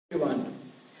Everyone,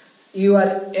 you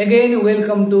are again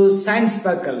welcome to Science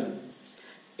Sparkle.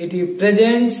 It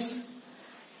presents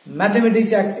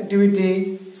mathematics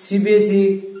activity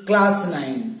CBSE class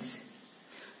 9th.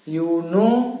 You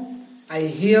know, I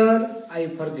hear, I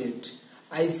forget.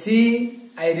 I see,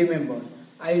 I remember.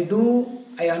 I do,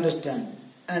 I understand.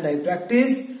 And I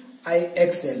practice, I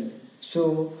excel.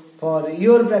 So, for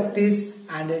your practice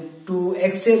and to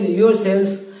excel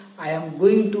yourself, I am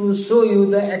going to show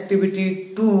you the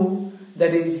activity 2,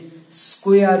 that is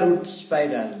square root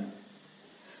spiral.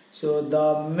 So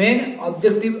the main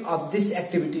objective of this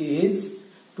activity is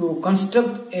to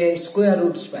construct a square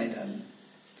root spiral.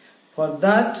 For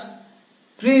that,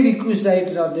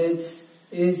 prerequisite of this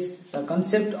is the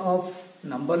concept of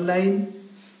number line,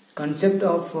 concept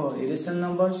of irrational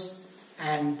numbers,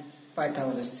 and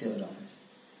Pythagoras theorem.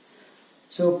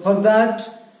 So for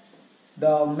that,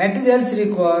 the materials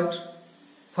required: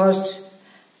 first,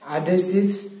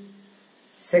 adhesive;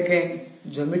 second,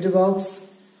 geometry box;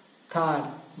 third,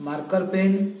 marker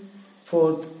pen;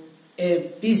 fourth, a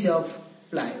piece of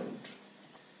plywood.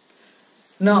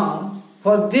 Now,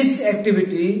 for this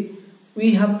activity,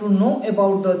 we have to know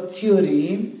about the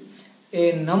theory.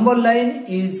 A number line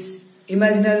is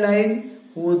imaginary line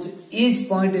whose each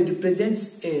point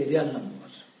represents a real number.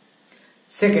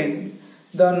 Second,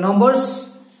 the numbers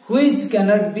which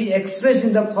cannot be expressed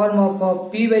in the form of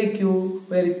p by q,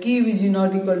 where q is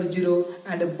not equal to 0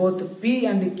 and both p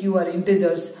and q are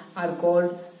integers, are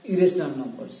called irrational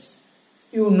numbers.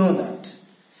 You know that.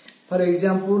 For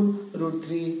example, root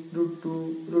 3, root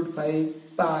 2, root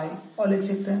 5, pi, all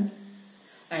etc.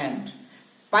 And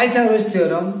Pythagoras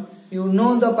theorem, you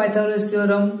know the Pythagoras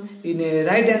theorem. In a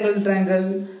right angle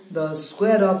triangle, the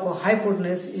square of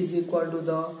hypotenuse is equal to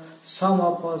the sum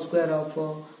of square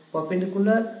of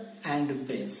perpendicular and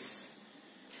base.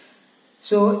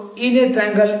 So in a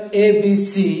triangle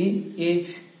ABC,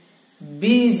 if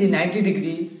B is 90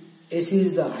 degree, AC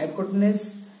is the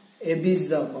hypotenuse, AB is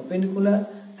the perpendicular,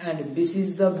 and BC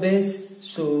is the base.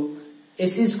 So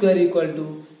AC square equal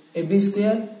to AB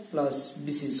square plus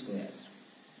BC square.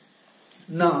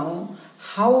 Now,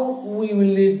 how we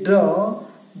will draw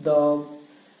the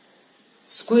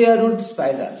square root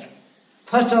spiral?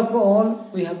 First of all,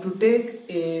 we have to take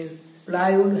a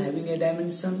plywood having a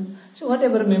dimension. So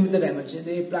whatever may be the dimension,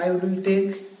 the plywood will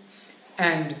take,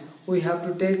 and we have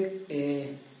to take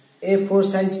a A4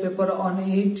 size paper on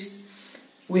it.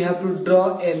 We have to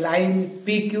draw a line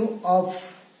PQ of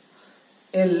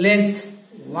a length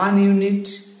 1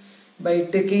 unit by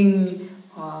taking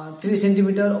 3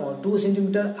 centimeter or 2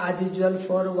 centimeter as usual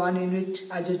for 1 unit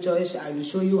as a choice. I will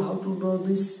show you how to draw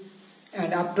this.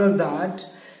 And after that,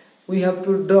 we have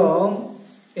to draw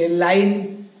a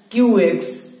line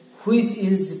QX which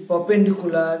is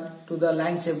perpendicular to the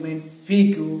line segment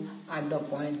PQ at the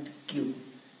point Q.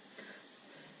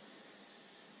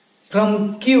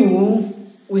 From Q,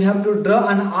 we have to draw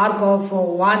an arc of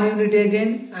 1 unit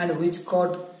again, and which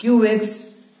called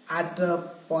QX at the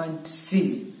point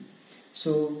C.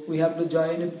 So we have to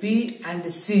join P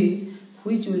and C,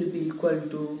 which will be equal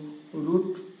to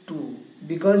root 2,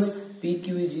 because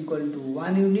PQ is equal to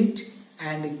 1 unit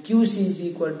and QC is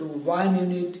equal to 1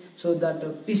 unit, so that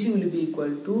PC will be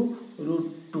equal to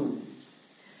root 2.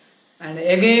 And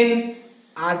again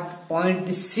at point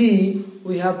C,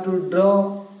 we have to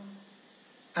draw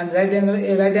a right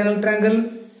angle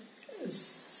triangle,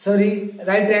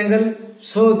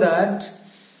 so that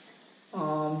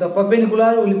the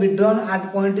perpendicular will be drawn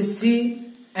at point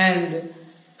C, and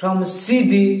from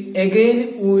CD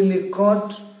again we will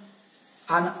cut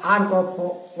an arc of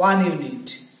 1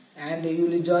 unit, and you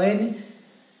will join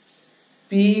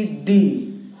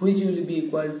PD, which will be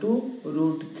equal to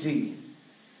root 3.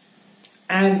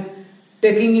 And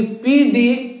taking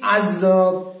PD as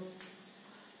the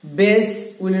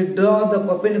base, we will draw the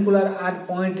perpendicular at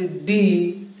point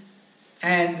D,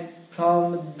 and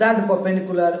from that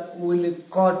perpendicular we will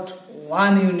cut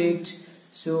 1 unit,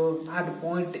 so at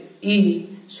point E,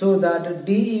 so that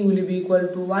DE will be equal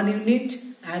to 1 unit,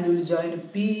 and we will join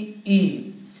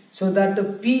PE, so that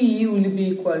PE will be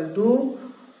equal to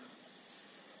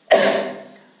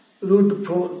root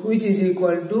 4, which is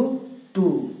equal to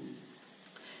 2.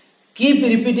 Keep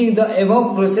repeating the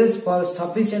above process for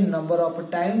sufficient number of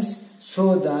times,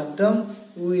 so that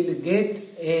we will get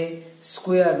a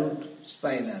square root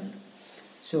spiral.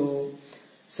 So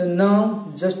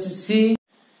now just to see,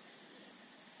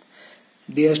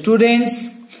 dear students,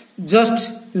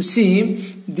 just you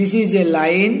see, this is a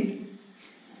line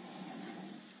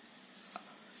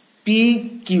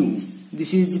PQ.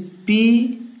 This is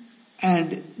P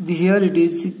and here it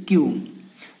is Q.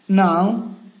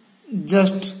 Now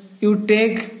just you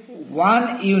take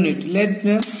 1 unit.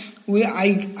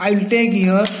 I will take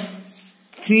here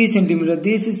 3 centimeter.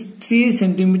 This is 3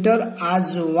 centimeter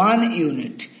as 1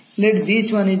 unit. Let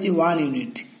this one is 1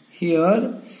 unit.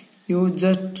 Here you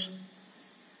just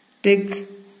take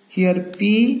here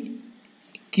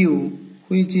PQ,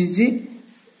 which is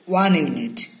 1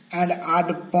 unit, and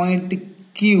at point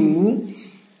Q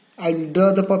I will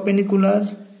draw the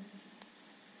perpendicular.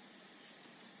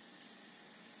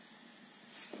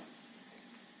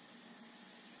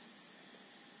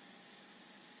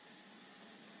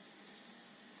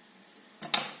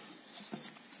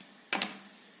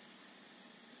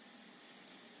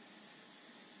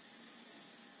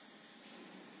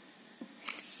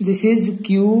 This is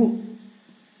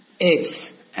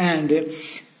QX, and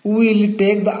we will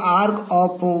take the arc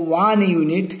of 1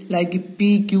 unit, like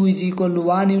PQ is equal to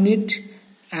 1 unit,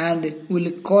 and we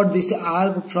will cut this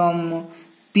arc from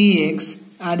PX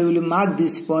and we will mark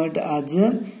this point as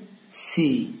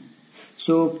C.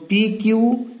 So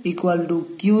PQ equal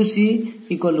to QC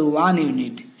equal to 1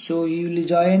 unit. So you will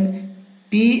join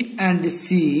P and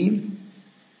C,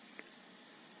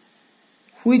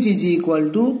 which is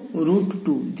equal to root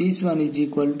 2. This one is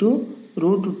equal to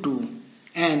root 2.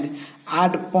 And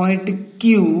at point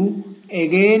Q,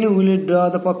 again we will draw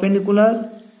the perpendicular.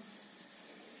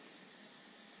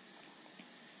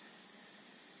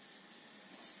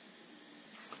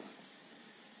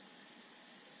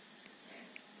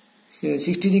 So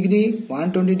 60 degree,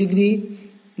 120 degree,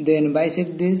 then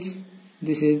bisect this.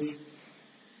 This is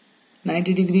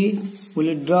 90 degree. We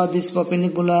will draw this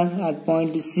perpendicular at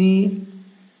point C.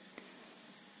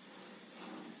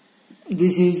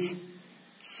 This is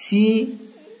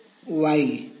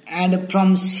CY, and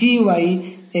from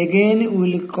CY again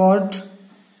we will cut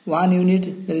 1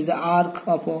 unit. There is the arc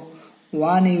of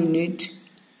 1 unit.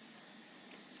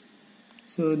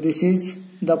 So this is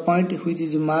the point which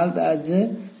is marked as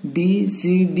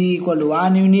DCD equal to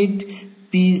 1 unit,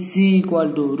 PC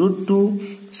equal to root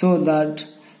 2, so that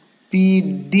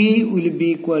PD will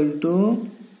be equal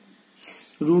to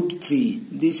root 3.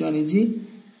 This one is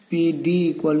PD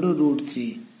equal to root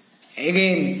 3.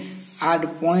 Again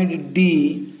at point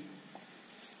D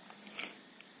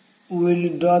we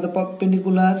will draw the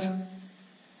perpendicular.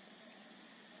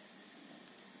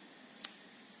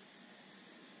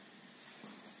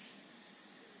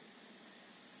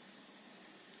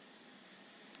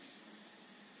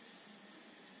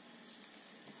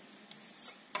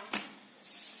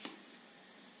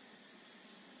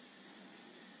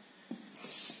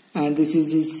 And this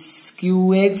is this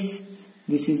QX,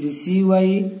 this is the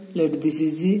CY, let this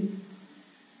is the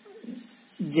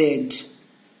Z,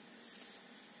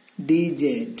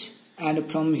 DZ,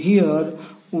 and from here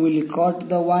we will cut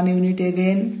the 1 unit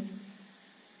again.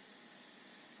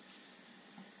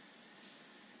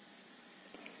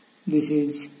 This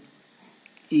is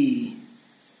E.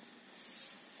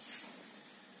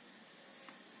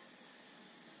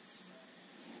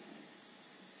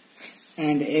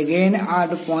 And again at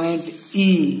point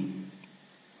E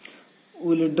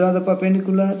we will draw the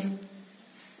perpendicular.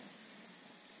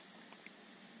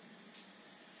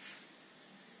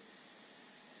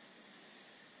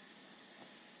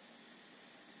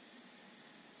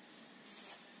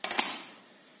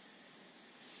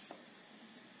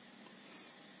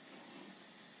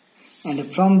 And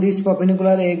from this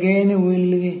perpendicular again we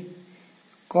will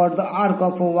cut the arc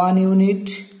of 1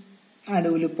 unit,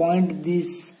 and we will point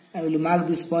this, I will mark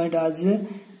this point as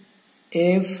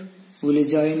F. We will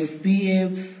join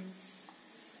PF.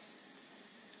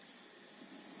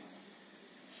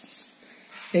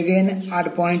 Again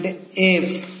at point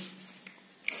F,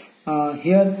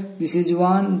 here this is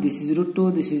 1, this is root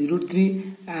 2, this is root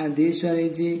 3, and this one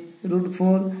is root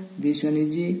 4, this one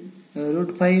is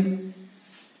root 5.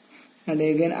 And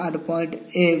again at point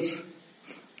F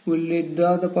we will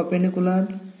draw the perpendicular.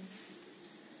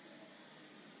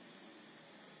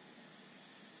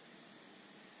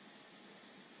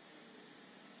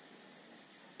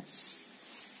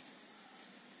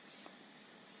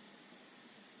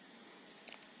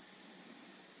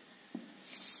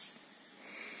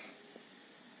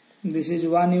 This is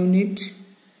 1 unit.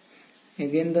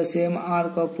 Again the same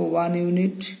arc of 1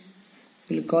 unit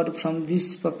will cut from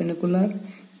this perpendicular.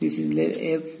 This is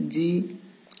FG,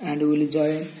 and we will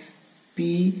join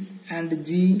P and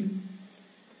G,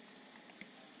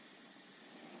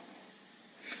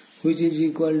 which is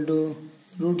equal to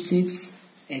root 6.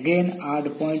 Again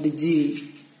at point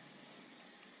G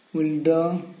we will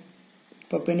draw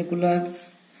perpendicular.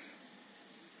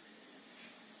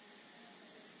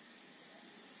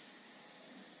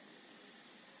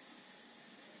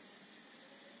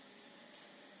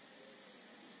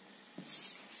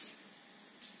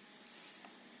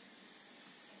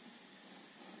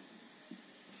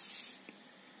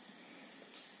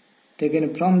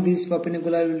 taken from this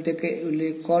perpendicular,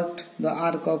 will cut the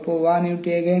arc of 1 unit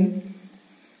again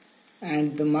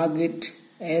and the mark it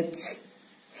H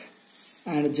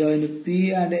and join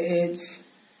P and H,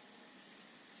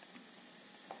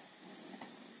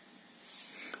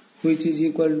 which is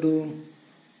equal to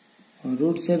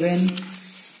root 7.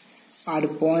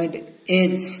 At point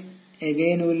H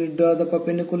again we will draw the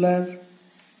perpendicular.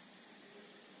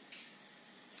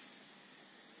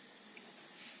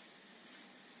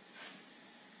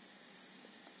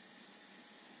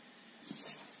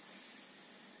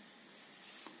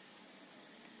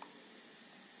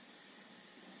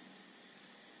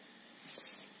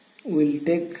 We will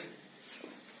take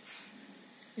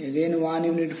again 1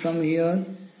 unit from here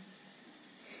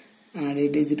and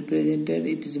it is represented,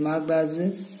 it is marked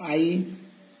as I,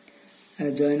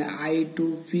 and join I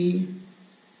to P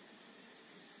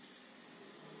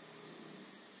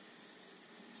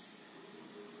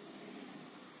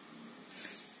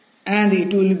and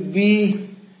it will be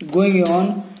going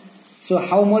on. So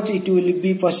how much it will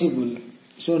be possible?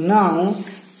 So now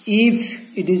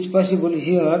if it is possible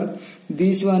here,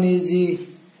 this one is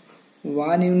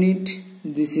 1 unit,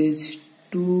 this is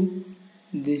 2,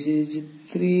 this is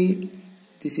 3,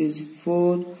 this is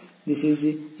 4, this is,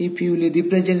 if you will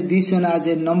represent this one as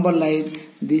a number line,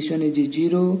 this one is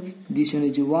 0, this one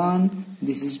is 1,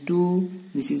 this is 2,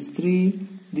 this is 3,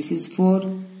 this is 4,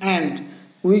 and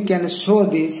we can show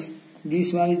this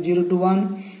one is 0 to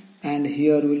 1, and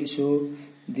here we will show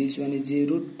this one is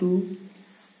root 2,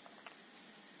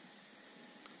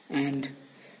 and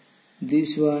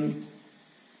this one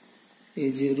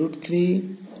is root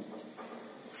 3,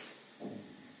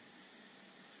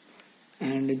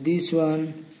 and this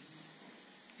one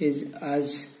is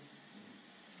as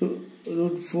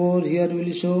root 4. Here we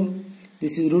will show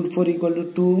this is root 4 equal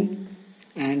to 2,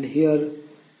 and here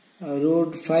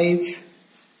root 5,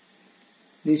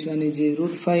 this one is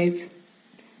root 5,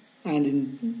 and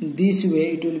in this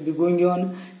way it will be going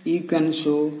on. You can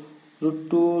show root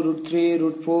 2, root 3,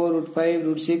 root 4, root 5,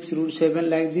 root 6, root 7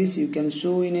 like this. You can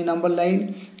show in a number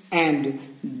line, and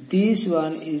this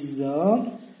one is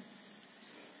the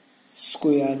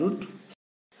square root.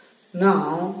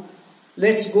 Now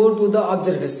let's go to the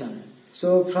observation.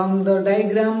 So from the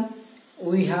diagram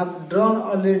we have drawn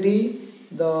already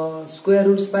the square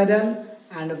root spiral,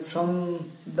 and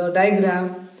from the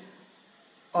diagram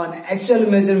on actual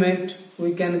measurement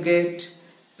we can get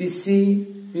PC,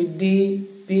 PD,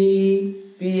 PE,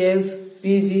 PF,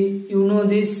 PG. You know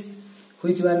this,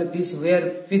 which one PC, where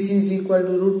PC is equal to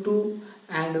root 2,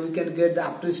 and we can get the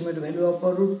approximate value of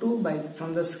root 2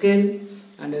 from the scale,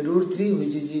 and root 3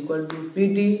 which is equal to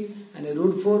PD, and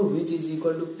root 4 which is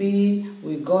equal to PE.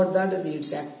 We got that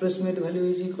its approximate value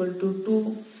is equal to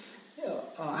 2,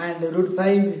 and root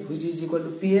 5 which is equal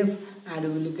to PF,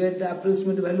 and we will get the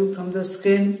approximate value from the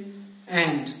scale,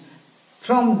 and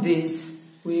from this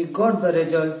we got the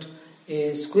result.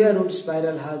 A square root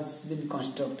spiral has been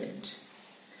constructed,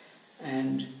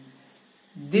 and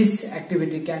this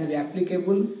activity can be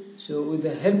applicable. So with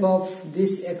the help of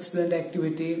this explained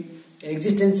activity,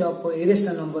 existence of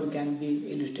irrational number can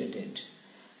be illustrated.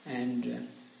 And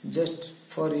just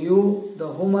for you, the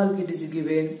homework it is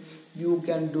given, you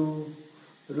can do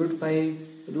root 5,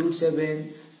 root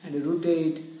 7 and root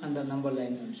 8 and the number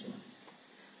line also.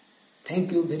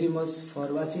 Thank you very much for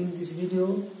watching this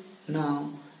video.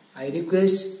 Now I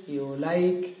request you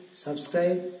like,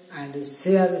 subscribe and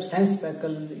share Science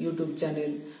Sparkle YouTube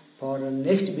channel for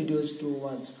next videos to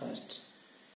watch first.